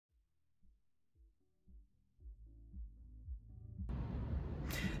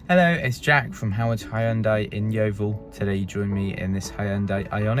Hello, it's Jack from Howard's Hyundai in Yeovil. Today you join me in this Hyundai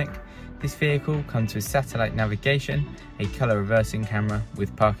Ioniq. This vehicle comes with satellite navigation, a colour reversing camera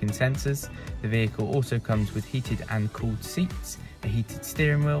with parking sensors. The vehicle also comes with heated and cooled seats, a heated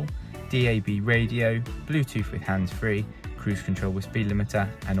steering wheel, DAB radio, Bluetooth with hands-free, cruise control with speed limiter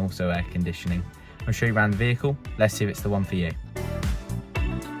and also air conditioning. I'll show you around the vehicle. Let's see if it's the one for you.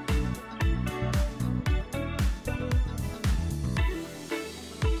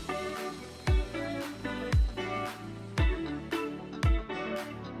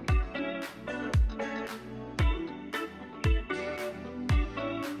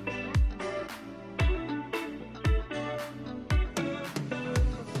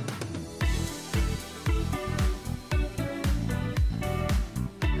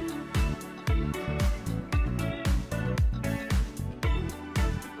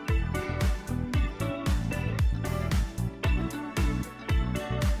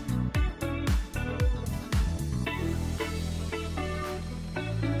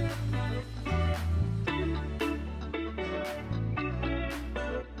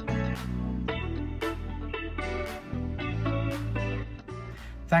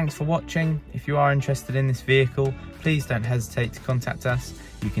 Thanks for watching. If you are interested in this vehicle, please don't hesitate to contact us.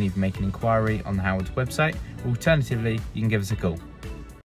 You can even make an inquiry on the Howard's website, or alternatively, you can give us a call.